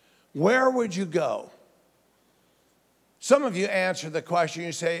 Where would you go? Some of you answer the question,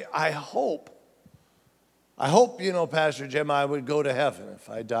 you say, I hope, Pastor Jim, I would go to heaven if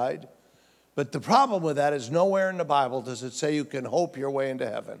I died. But the problem with that is nowhere in the Bible does it say you can hope your way into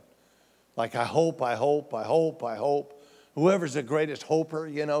heaven. Like, I hope. Whoever's the greatest hoper,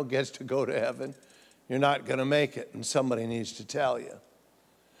 gets to go to heaven. You're not going to make it, and somebody needs to tell you.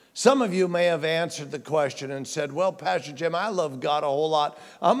 Some of you may have answered the question and said, well, Pastor Jim, I love God a whole lot.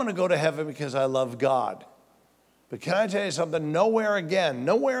 I'm going to go to heaven because I love God. But can I tell you something? Nowhere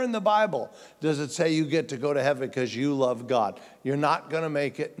in the Bible does it say you get to go to heaven because you love God. You're not going to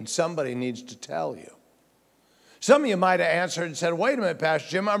make it, and somebody needs to tell you. Some of you might have answered and said, wait a minute, Pastor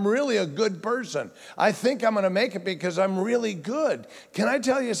Jim, I'm really a good person. I think I'm going to make it because I'm really good. Can I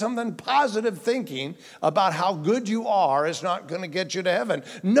tell you something? Positive thinking about how good you are is not going to get you to heaven.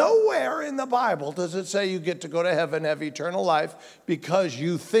 Nowhere in the Bible does it say you get to go to heaven, have eternal life, because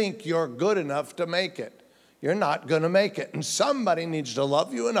you think you're good enough to make it. You're not going to make it. And somebody needs to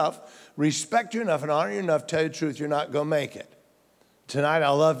love you enough, respect you enough, and honor you enough to tell you the truth. You're not going to make it. Tonight, I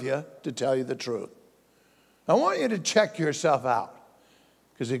love you to tell you the truth. I want you to check yourself out,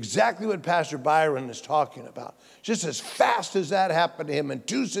 because exactly what Pastor Byron is talking about, just as fast as that happened to him in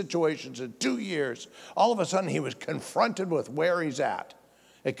 2 situations in 2 years, all of a sudden he was confronted with where he's at.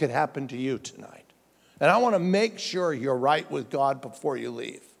 It could happen to you tonight. And I want to make sure you're right with God before you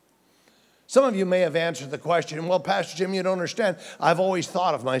leave. Some of you may have answered the question, well, Pastor Jim, you don't understand. I've always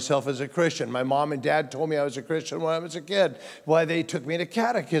thought of myself as a Christian. My mom and dad told me I was a Christian when I was a kid. Why, they took me to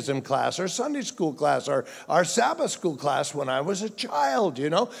catechism class or Sunday school class or our Sabbath school class when I was a child,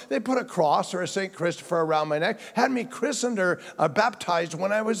 They put a cross or a St. Christopher around my neck, had me christened or baptized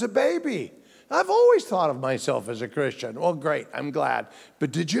when I was a baby. I've always thought of myself as a Christian. Well, great, I'm glad.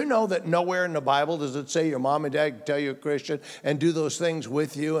 But did you know that nowhere in the Bible does it say your mom and dad can tell you're a Christian and do those things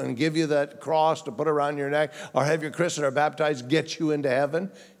with you and give you that cross to put around your neck or have your christened or baptized get you into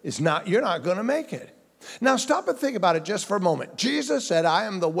heaven? You're not going to make it. Now stop and think about it just for a moment. Jesus said, I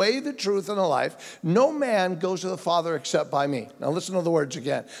am the way, the truth, and the life. No man goes to the Father except by me. Now listen to the words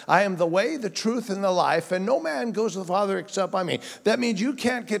again. I am the way, the truth, and the life, and no man goes to the Father except by me. That means you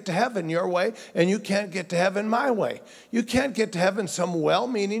can't get to heaven your way, and you can't get to heaven my way. You can't get to heaven some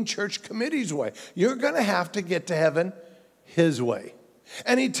well-meaning church committee's way. You're going to have to get to heaven his way.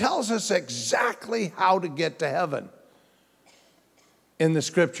 And he tells us exactly how to get to heaven. In the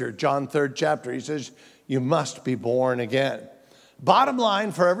scripture, John 3rd chapter, he says, you must be born again. Bottom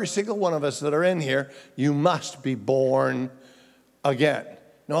line for every single one of us that are in here, you must be born again.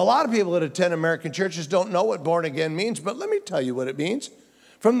 Now, a lot of people that attend American churches don't know what born again means, but let me tell you what it means.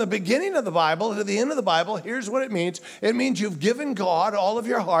 From the beginning of the Bible to the end of the Bible, here's what it means. It means you've given God all of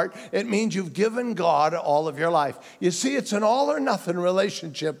your heart. It means you've given God all of your life. You see, it's an all or nothing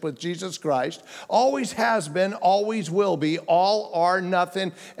relationship with Jesus Christ. Always has been, always will be, all or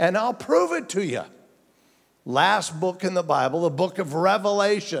nothing. And I'll prove it to you. Last book in the Bible, the book of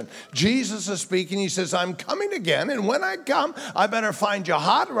Revelation. Jesus is speaking. He says, I'm coming again. And when I come, I better find you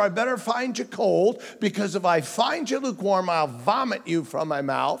hot or I better find you cold. Because if I find you lukewarm, I'll vomit you from my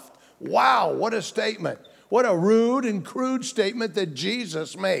mouth. Wow, what a statement. What a rude and crude statement that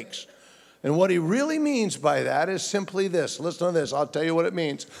Jesus makes. And what he really means by that is simply this. Listen to this. I'll tell you what it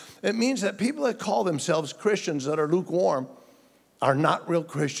means. It means that people that call themselves Christians that are lukewarm are not real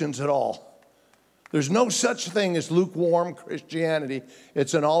Christians at all. There's no such thing as lukewarm Christianity.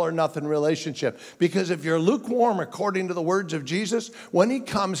 It's an all or nothing relationship. Because if you're lukewarm, according to the words of Jesus, when he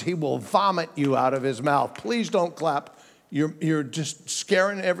comes, he will vomit you out of his mouth. Please don't clap. You're just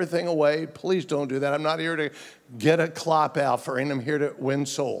scaring everything away. Please don't do that. I'm not here to get a clap offering. I'm here to win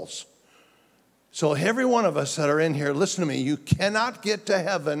souls. So every one of us that are in here, listen to me. You cannot get to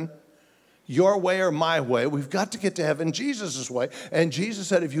heaven. your way or my way. We've got to get to heaven Jesus' way. And Jesus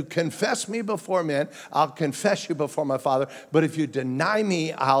said, if you confess me before men, I'll confess you before my Father. But if you deny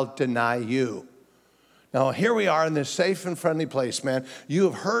me, I'll deny you. Now, here we are in this safe and friendly place, man. You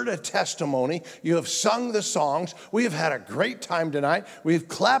have heard a testimony. You have sung the songs. We have had a great time tonight. We've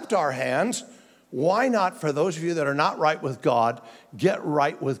clapped our hands. Why not, for those of you that are not right with God, get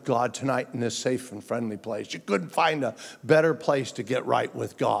right with God tonight in this safe and friendly place? You couldn't find a better place to get right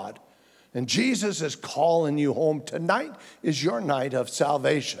with God. And Jesus is calling you home. Tonight is your night of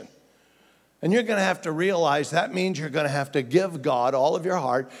salvation. And you're going to have to realize that means you're going to have to give God all of your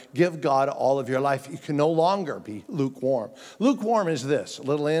heart, give God all of your life. You can no longer be lukewarm. Lukewarm is this: a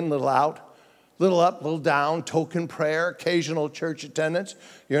little in, little out, little up, little down, token prayer, occasional church attendance.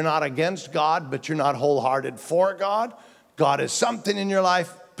 You're not against God, but you're not wholehearted for God. God is something in your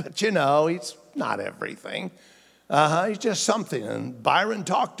life, but you know, he's not everything. He's just something, and Byron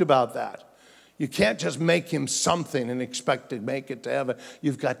talked about that. You can't just make him something and expect to make it to heaven.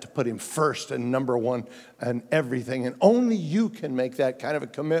 You've got to put him first and number one and everything. And only you can make that kind of a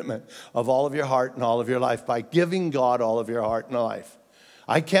commitment of all of your heart and all of your life by giving God all of your heart and life.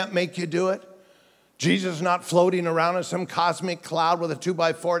 I can't make you do it. Jesus is not floating around in some cosmic cloud with a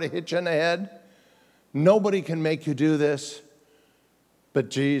 2x4 to hit you in the head. Nobody can make you do this,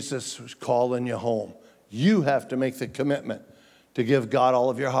 but Jesus is calling you home. You have to make the commitment to give God all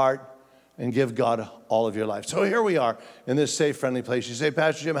of your heart and give God all of your life. So here we are in this safe, friendly place. You say,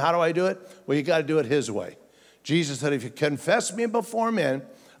 Pastor Jim, how do I do it? Well, you got to do it his way. Jesus said, if you confess me before men,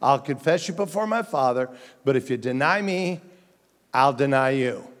 I'll confess you before my Father. But if you deny me, I'll deny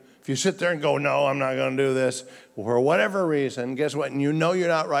you. If you sit there and go, no, I'm not going to do this, for whatever reason, guess what? And you know you're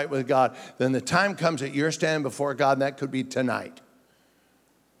not right with God, then the time comes that you're standing before God, and that could be tonight.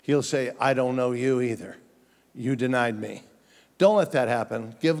 He'll say, I don't know you either. You denied me. Don't let that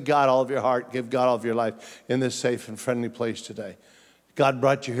happen. Give God all of your heart. Give God all of your life in this safe and friendly place today. God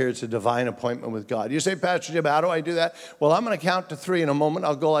brought you here. It's a divine appointment with God. You say, Pastor Jim, how do I do that? Well, I'm going to count to 3 in a moment.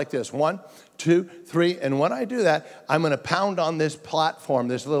 I'll go like this. 1, 2, 3. And when I do that, I'm going to pound on this platform,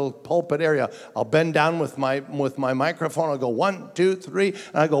 this little pulpit area. I'll bend down with my microphone. I'll go 1, 2, 3.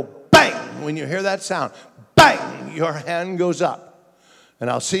 And I go bang. When you hear that sound, bang, your hand goes up.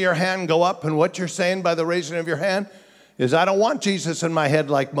 And I'll see your hand go up. And what you're saying by the raising of your hand is, I don't want Jesus in my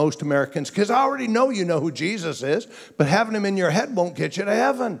head like most Americans, because I already know you know who Jesus is, but having him in your head won't get you to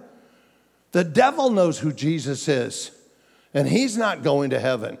heaven. The devil knows who Jesus is, and he's not going to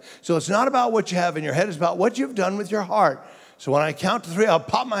heaven. So it's not about what you have in your head, it's about what you've done with your heart. So when I count to 3, I'll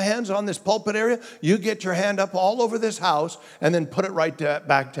pop my hands on this pulpit area. You get your hand up all over this house, and then put it right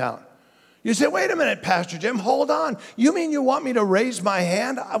back down. You say, wait a minute, Pastor Jim, hold on. You mean you want me to raise my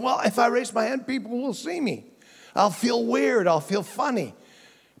hand? Well, if I raise my hand, people will see me. I'll feel weird. I'll feel funny.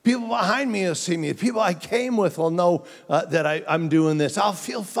 People behind me will see me. People I came with will know that I'm doing this. I'll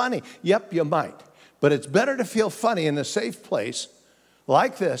feel funny. Yep, you might. But it's better to feel funny in a safe place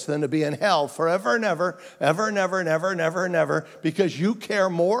like this than to be in hell forever and ever, ever, never, never, never, never, because you care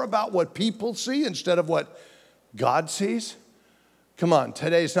more about what people see instead of what God sees. Come on,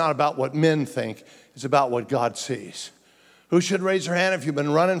 today's not about what men think. It's about what God sees. Who should raise their hand if you've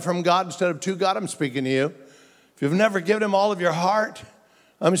been running from God instead of to God? I'm speaking to you. If you've never given him all of your heart,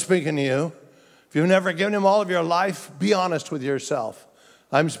 I'm speaking to you. If you've never given him all of your life, be honest with yourself.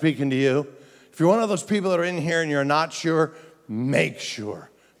 I'm speaking to you. If you're one of those people that are in here and you're not sure, make sure.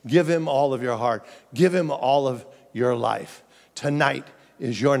 Give him all of your heart. Give him all of your life. Tonight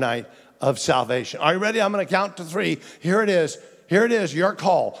is your night of salvation. Are you ready? I'm going to count to 3. Here it is. Here it is, your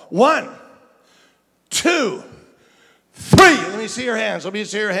call. 1, 2, 3. Let me see your hands. Let me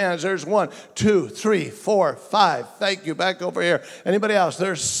see your hands. There's 1, 2, 3, 4, 5. Thank you. Back over here. Anybody else?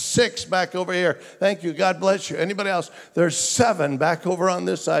 There's 6 back over here. Thank you. God bless you. Anybody else? There's 7 back over on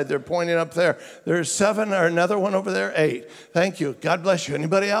this side. They're pointing up there. There's 7 or another one over there. 8. Thank you. God bless you.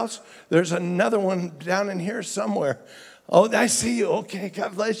 Anybody else? There's another one down in here somewhere. Oh, I see you. Okay,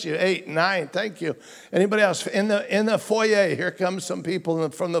 God bless you. 8, 9. Thank you. Anybody else? In the foyer. Here comes some people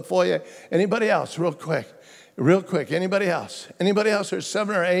from the foyer. Anybody else? Real quick. Real quick, anybody else? Anybody else? There's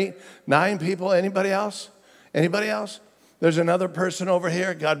 7 or 8, 9 people. Anybody else? Anybody else? There's another person over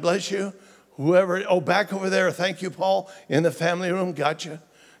here. God bless you. Whoever, oh, back over there. Thank you, Paul, in the family room. Gotcha.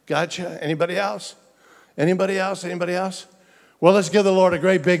 Gotcha. Anybody else? Anybody else? Anybody else? Well, let's give the Lord a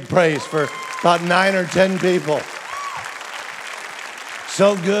great big praise for about 9 or 10 people.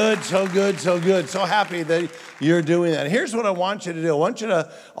 So good, so good, so good. So happy that you're doing that. Here's what I want you to do. I want you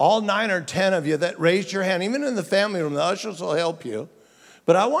to, all 9 or 10 of you that raised your hand, even in the family room, the ushers will help you.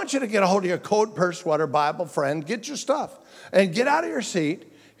 But I want you to get a hold of your coat, purse, sweater, Bible, friend. Get your stuff and get out of your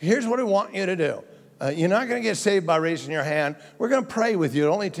seat. Here's what I want you to do. You're not going to get saved by raising your hand. We're going to pray with you. It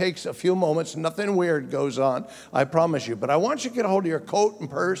only takes a few moments. Nothing weird goes on, I promise you. But I want you to get a hold of your coat and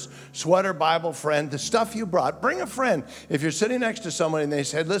purse, sweater, Bible, friend, the stuff you brought. Bring a friend. If you're sitting next to somebody and they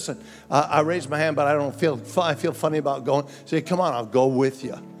said, listen, I raised my hand, but I feel funny about going. Say, come on, I'll go with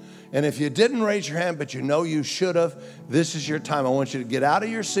you. And if you didn't raise your hand, but you know you should have, this is your time. I want you to get out of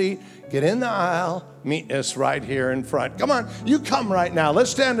your seat, get in the aisle, meet us right here in front. Come on, you come right now.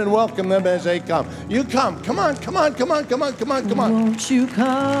 Let's stand and welcome them as they come. You come. Come on, come on, come on, come on, come on, come on. Won't you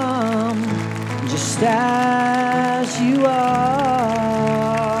come just as you are?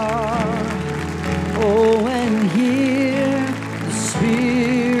 Oh, and hear the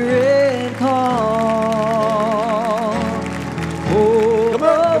Spirit call.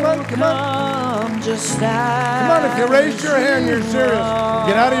 Come just as Come on, if you raised your hand, you're serious.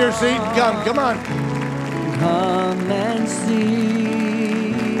 Get out of your seat and come. Come on. Come and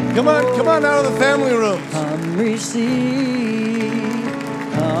see. Come on out of the family rooms. Come receive.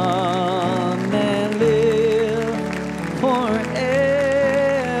 Come and live forevermore.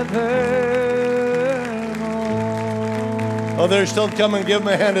 Oh, they're still coming. Give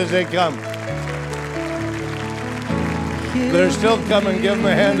them a hand as they come. They're still coming. Give them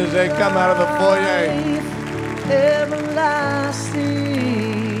a hand as they come out of the foyer. Everlasting,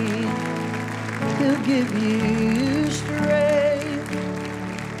 He'll give you strength.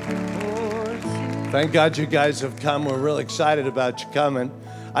 Thank God you guys have come. We're really excited about you coming.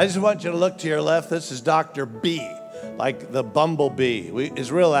 I just want you to look to your left. This is Dr. B, like the bumblebee.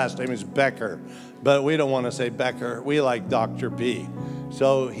 His real last name is Becker, but we don't want to say Becker. We like Dr. B.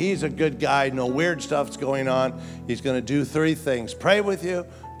 So he's a good guy. No weird stuff's going on. He's going to do 3 things. Pray with you,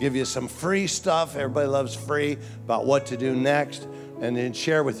 give you some free stuff. Everybody loves free about what to do next. And then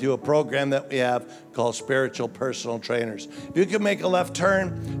share with you a program that we have called Spiritual Personal Trainers. If you can make a left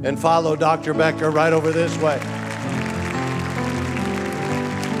turn and follow Dr. Becker right over this way.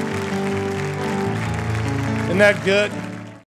 Isn't that good?